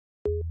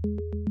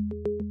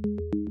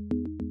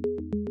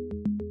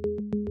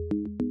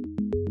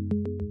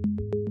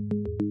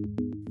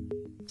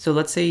So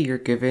let's say you're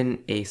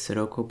given a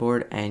Sudoku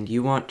board and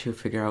you want to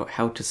figure out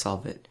how to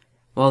solve it.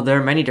 Well,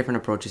 there are many different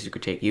approaches you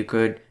could take. You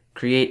could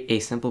create a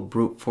simple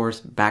brute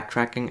force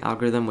backtracking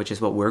algorithm, which is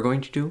what we're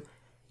going to do.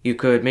 You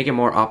could make it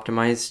more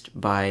optimized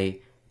by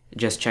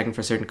just checking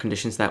for certain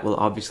conditions that will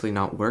obviously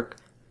not work.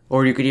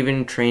 Or you could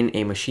even train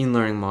a machine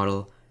learning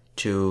model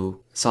to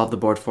solve the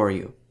board for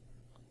you.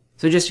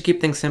 So just to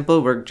keep things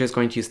simple, we're just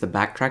going to use the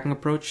backtracking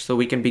approach. So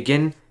we can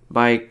begin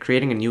by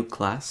creating a new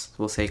class.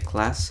 We'll say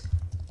class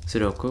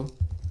Sudoku.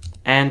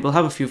 And we'll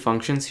have a few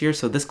functions here.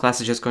 So this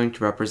class is just going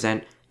to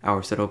represent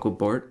our Sudoku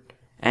board.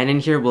 And in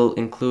here, we'll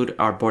include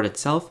our board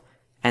itself,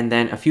 and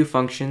then a few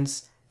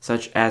functions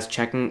such as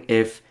checking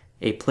if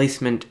a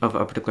placement of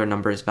a particular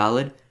number is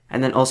valid,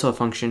 and then also a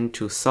function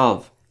to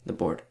solve the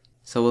board.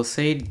 So we'll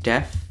say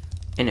def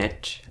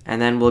init,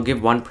 and then we'll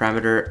give one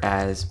parameter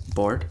as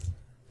board.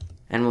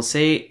 And we'll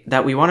say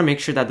that we want to make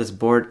sure that this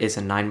board is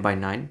a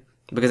 9x9,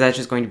 because that's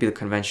just going to be the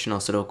conventional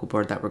Sudoku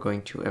board that we're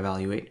going to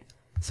evaluate.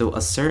 So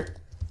assert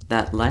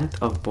that length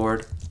of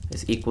board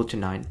is equal to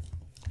 9.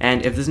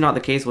 And if this is not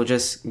the case, we'll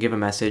just give a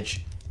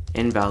message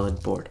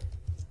invalid board.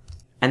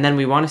 And then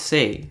we want to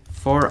say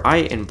for I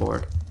in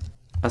board,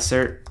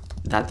 assert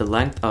that the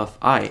length of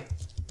I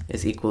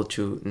is equal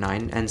to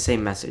 9, and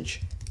same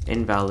message,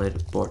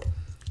 invalid board.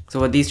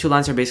 So what these two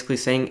lines are basically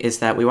saying is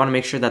that we want to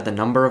make sure that the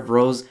number of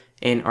rows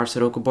in our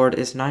Sudoku board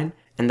is 9,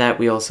 and that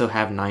we also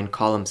have 9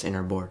 columns in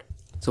our board.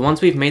 So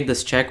once we've made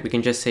this check, we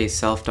can just say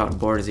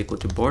self.board is equal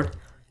to board.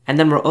 And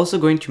then we're also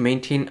going to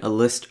maintain a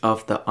list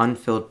of the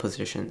unfilled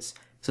positions.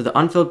 So the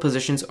unfilled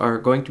positions are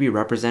going to be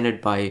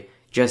represented by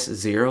just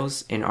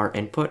zeros in our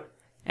input,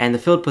 and the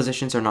filled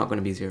positions are not going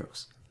to be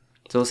zeros.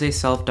 So we'll say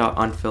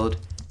self.unfilled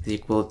is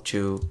equal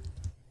to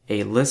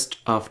a list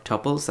of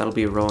tuples, that'll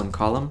be row and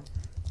column,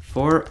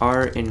 for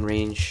R in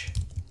range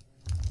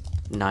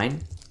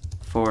 9,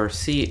 for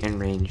C in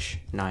range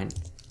 9,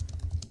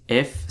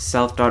 if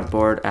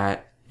self.board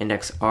at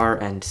index R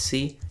and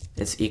C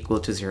is equal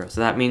to 0.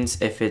 So that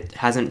means if it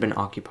hasn't been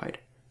occupied.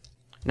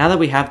 Now that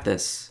we have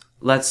this,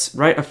 let's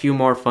write a few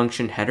more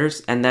function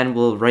headers, and then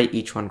we'll write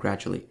each one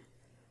gradually.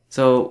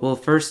 So we'll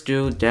first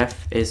do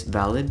def is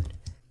valid,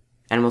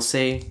 and we'll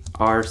say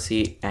R,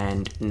 C,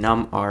 and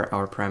num are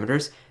our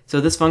parameters. So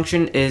this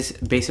function is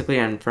basically,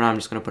 and for now I'm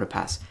just going to put a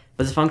pass,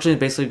 but this function is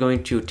basically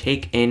going to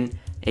take in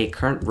a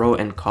current row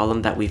and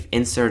column that we've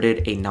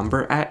inserted a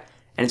number at,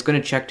 and it's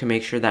going to check to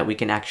make sure that we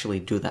can actually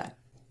do that.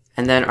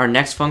 And then our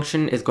next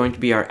function is going to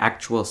be our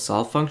actual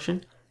solve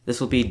function.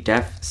 This will be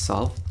def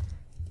solve,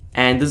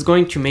 and this is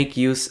going to make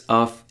use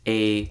of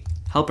a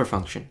helper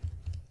function.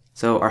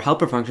 So our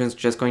helper function is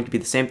just going to be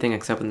the same thing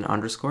except with an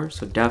underscore,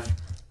 so def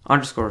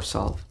underscore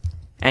solve.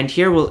 And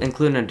here we'll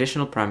include an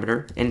additional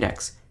parameter,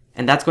 index,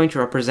 and that's going to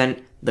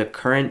represent the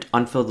current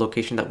unfilled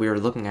location that we are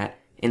looking at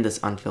in this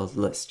unfilled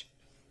list.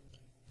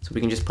 So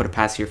we can just put a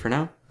pass here for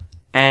now.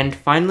 And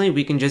finally,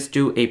 we can just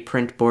do a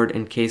print board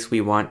in case we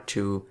want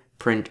to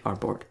print our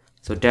board.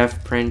 So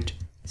def print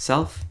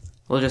self,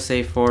 we'll just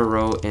say for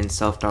row in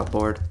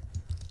self.board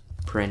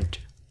print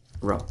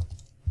row.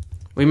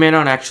 We may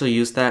not actually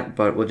use that,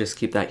 but we'll just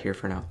keep that here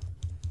for now.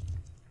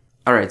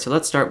 Alright, so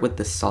let's start with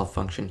the solve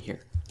function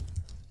here.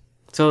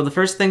 So the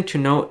first thing to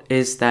note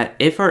is that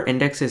if our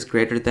index is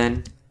greater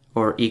than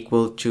or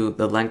equal to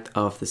the length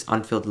of this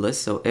unfilled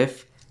list, so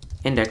if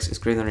index is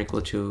greater than or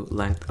equal to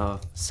length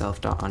of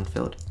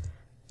self.unfilled,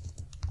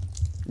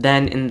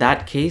 then in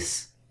that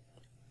case,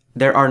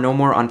 there are no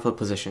more unfilled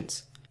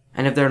positions.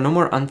 And if there are no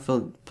more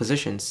unfilled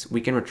positions, we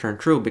can return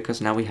true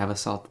because now we have a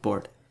solved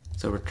board.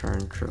 So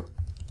return true.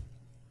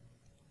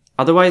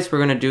 Otherwise, we're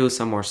going to do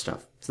some more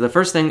stuff. So the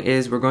first thing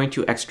is we're going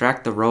to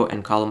extract the row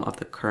and column of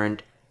the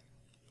current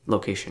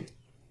location.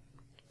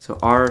 So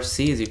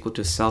RC is equal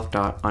to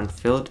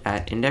self.unfilled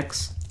at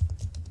index.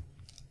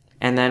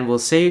 And then we'll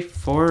say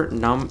for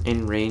num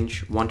in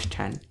range 1 to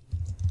 10.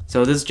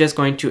 So this is just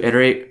going to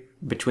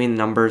iterate between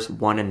numbers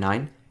 1 and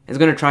 9. It's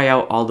going to try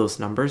out all those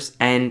numbers.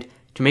 And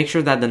to make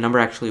sure that the number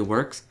actually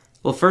works,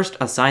 we'll first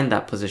assign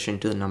that position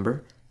to the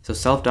number. So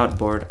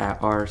self.board at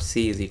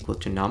RC is equal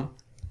to num.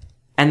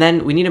 And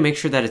then we need to make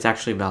sure that it's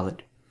actually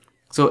valid.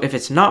 So if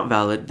it's not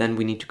valid, then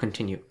we need to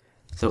continue.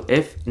 So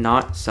if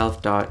not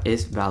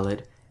self.is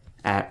valid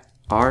at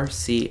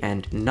RC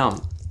and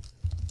num,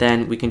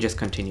 then we can just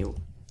continue.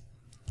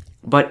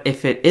 But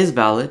if it is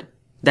valid,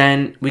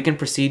 then we can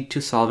proceed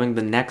to solving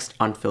the next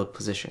unfilled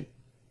position.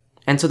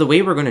 And so the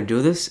way we're going to do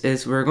this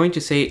is we're going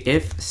to say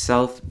if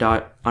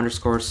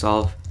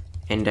self._solve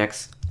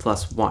index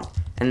plus 1.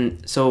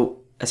 And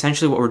so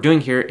essentially what we're doing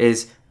here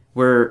is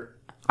we're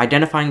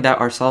identifying that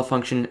our solve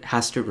function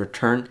has to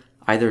return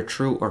either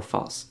true or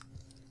false.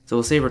 So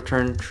we'll say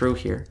return true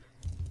here.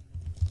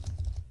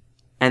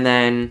 And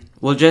then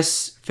we'll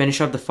just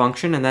finish up the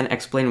function and then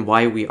explain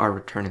why we are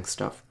returning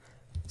stuff.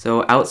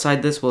 So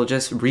outside this, we'll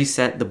just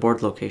reset the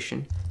board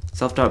location.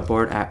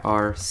 Self.board at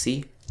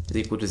RC is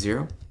equal to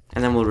 0.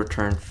 And then we'll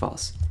return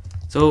false.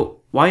 So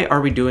why are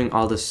we doing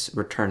all this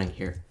returning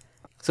here?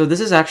 So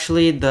this is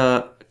actually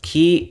the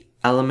key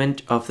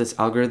element of this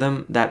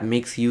algorithm that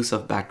makes use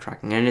of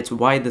backtracking, and it's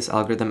why this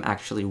algorithm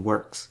actually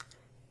works.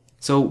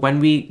 So when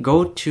we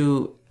go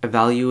to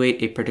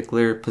evaluate a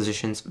particular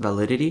position's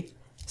validity,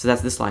 so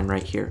that's this line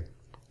right here,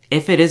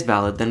 if it is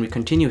valid, then we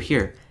continue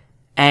here.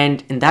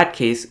 And in that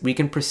case, we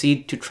can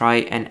proceed to try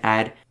and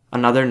add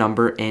another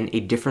number in a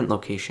different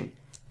location.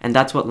 And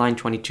that's what line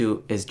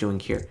 22 is doing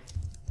here.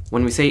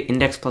 When we say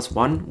index plus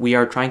 1, we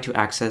are trying to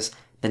access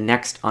the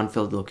next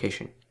unfilled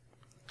location.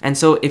 And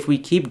so if we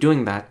keep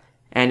doing that,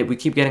 and if we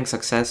keep getting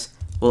success,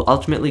 we'll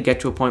ultimately get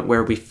to a point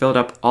where we filled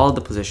up all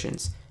the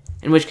positions,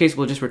 in which case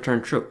we'll just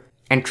return true.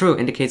 And true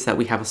indicates that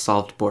we have a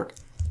solved board.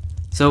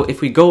 So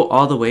if we go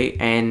all the way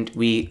and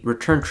we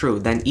return true,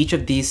 then each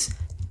of these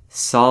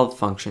solve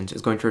functions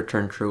is going to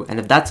return true. And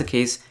if that's the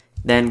case,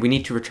 then we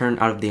need to return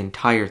out of the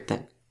entire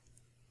thing.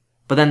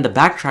 But then the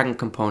backtracking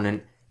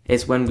component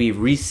is when we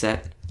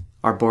reset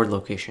our board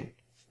location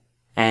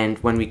and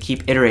when we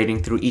keep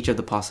iterating through each of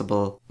the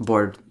possible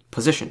board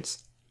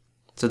positions.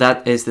 So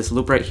that is this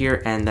loop right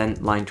here and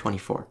then line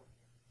 24.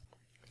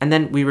 And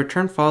then we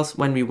return false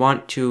when we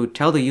want to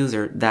tell the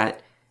user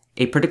that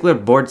a particular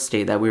board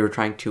state that we were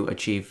trying to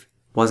achieve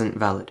wasn't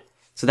valid.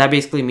 So that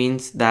basically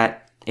means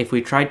that if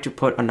we tried to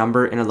put a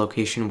number in a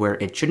location where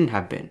it shouldn't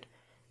have been,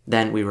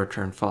 then we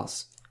return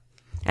false.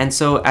 And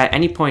so at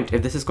any point,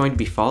 if this is going to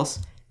be false,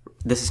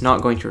 this is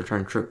not going to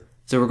return true.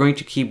 So we're going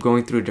to keep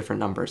going through different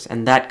numbers,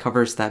 and that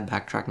covers that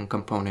backtracking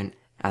component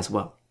as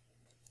well.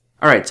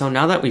 Alright, so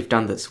now that we've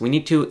done this, we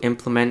need to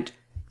implement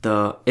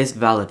the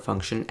isValid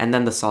function and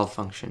then the solve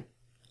function.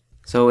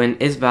 So in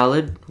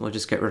isValid, we'll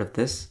just get rid of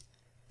this.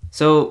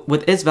 So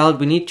with isValid,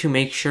 we need to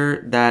make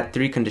sure that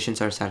 3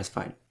 conditions are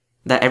satisfied.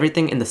 That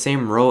everything in the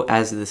same row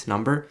as this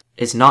number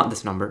is not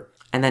this number,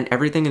 and then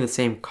everything in the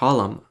same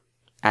column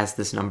as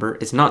this number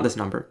is not this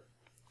number.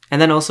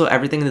 And then also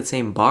everything in the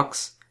same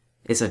box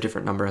is a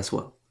different number as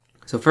well.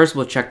 So first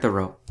we'll check the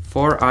row.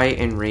 For I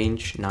in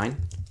range 9,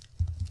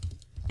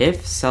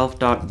 if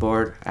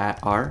self.board at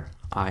r,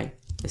 I,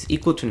 is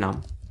equal to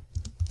num,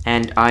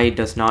 and I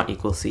does not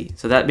equal c.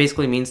 So that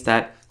basically means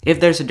that if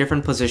there's a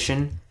different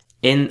position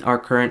in our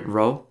current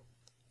row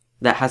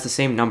that has the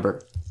same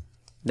number,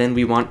 then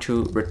we want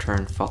to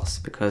return false,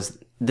 because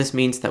this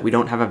means that we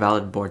don't have a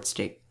valid board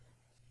state.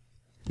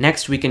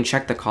 Next, we can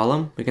check the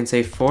column. We can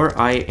say for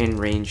I in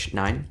range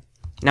 9.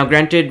 Now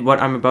granted,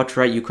 what I'm about to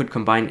write you could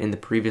combine in the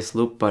previous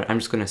loop, but I'm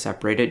just going to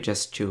separate it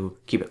just to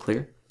keep it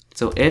clear.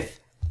 So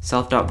if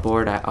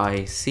self.board at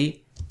I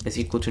c is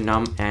equal to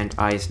num and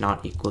I is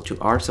not equal to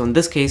r. So in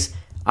this case,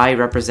 I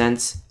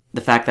represents the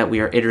fact that we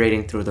are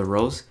iterating through the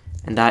rows,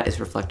 and that is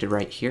reflected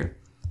right here.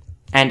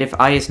 And if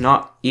I is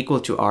not equal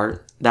to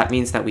r, that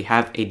means that we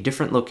have a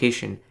different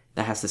location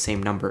that has the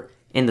same number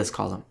in this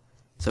column.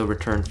 So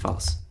return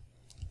false.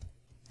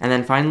 And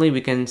then finally,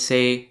 we can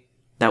say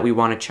that we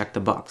want to check the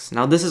box.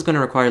 Now this is going to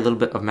require a little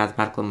bit of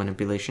mathematical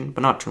manipulation,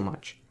 but not too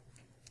much.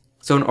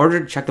 So in order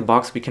to check the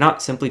box, we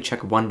cannot simply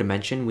check one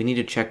dimension, we need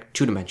to check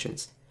 2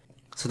 dimensions.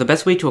 So the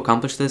best way to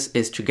accomplish this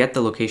is to get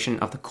the location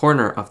of the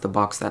corner of the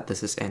box that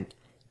this is in.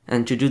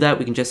 And to do that,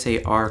 we can just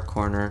say r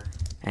corner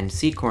and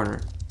c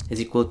corner is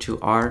equal to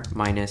r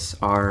minus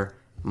r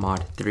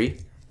mod 3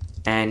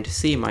 and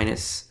c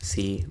minus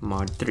c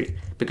mod 3,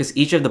 because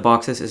each of the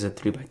boxes is a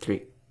 3 by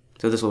 3.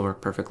 So this will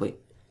work perfectly.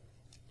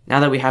 Now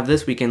that we have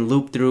this, we can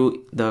loop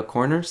through the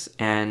corners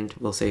and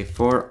we'll say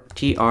for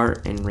tr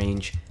in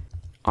range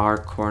r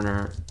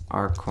corner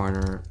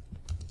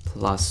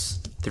plus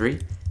 3.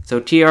 So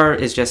tr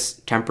is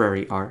just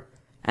temporary r,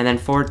 and then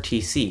for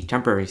tc,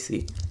 temporary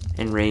c,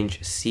 in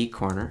range c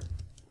corner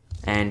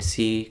and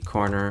c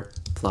corner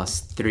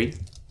plus 3.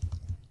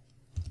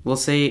 We'll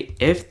say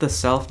if the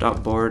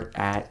self.board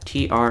at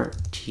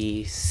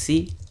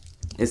trtc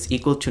is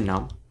equal to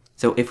num,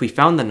 so if we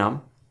found the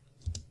num,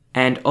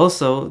 and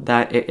also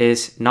that it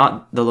is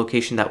not the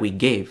location that we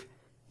gave,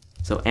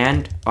 so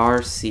and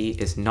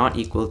rc is not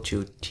equal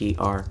to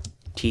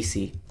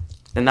trtc,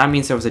 then that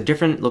means there was a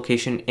different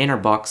location in our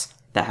box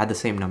that had the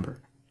same number.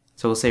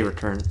 So we'll say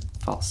return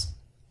false.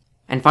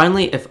 And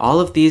finally, if all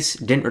of these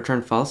didn't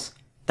return false,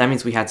 that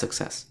means we had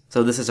success.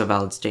 So this is a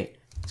valid state.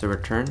 So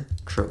return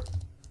true.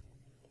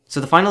 So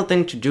the final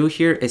thing to do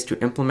here is to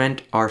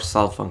implement our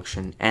solve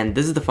function, and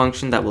this is the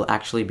function that we'll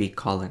actually be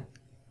calling.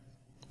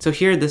 So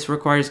here this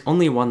requires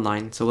only one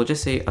line, so we'll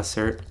just say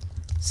assert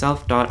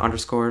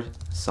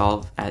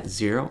self._solve at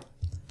 0,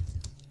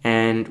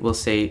 and we'll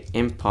say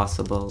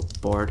impossible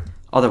board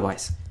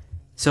otherwise.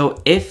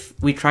 So if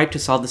we try to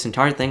solve this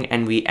entire thing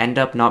and we end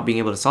up not being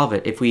able to solve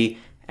it, if we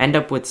end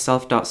up with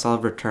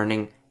self.solve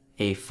returning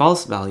a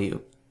false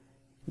value,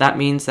 that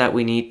means that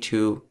we need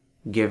to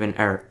give an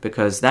error,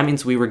 because that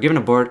means we were given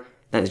a board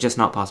that is just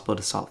not possible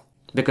to solve,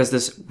 because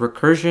this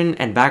recursion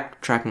and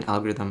backtracking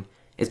algorithm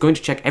is going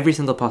to check every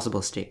single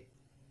possible state.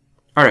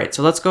 Alright,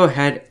 so let's go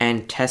ahead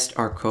and test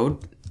our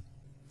code.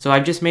 So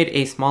I've just made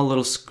a small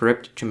little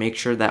script to make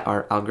sure that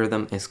our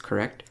algorithm is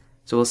correct.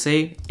 So we'll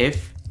say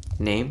if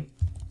name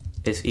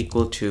is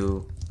equal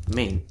to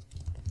main.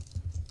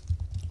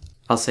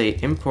 I'll say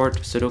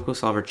import Sudoku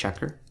solver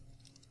checker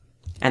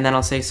and then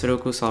I'll say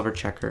Sudoku solver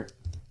checker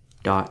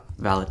dot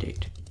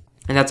validate.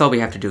 And that's all we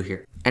have to do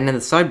here. And in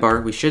the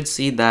sidebar, we should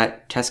see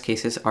that test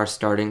cases are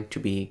starting to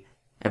be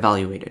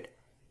evaluated.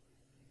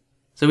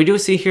 So we do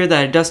see here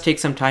that it does take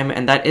some time,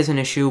 and that is an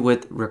issue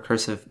with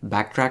recursive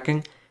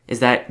backtracking, is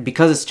that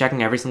because it's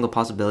checking every single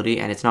possibility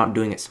and it's not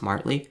doing it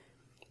smartly,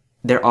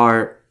 there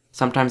are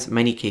sometimes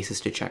many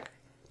cases to check.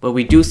 But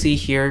we do see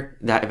here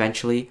that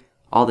eventually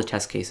all the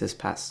test cases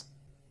pass.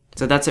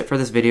 So that's it for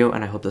this video,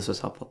 and I hope this was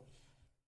helpful.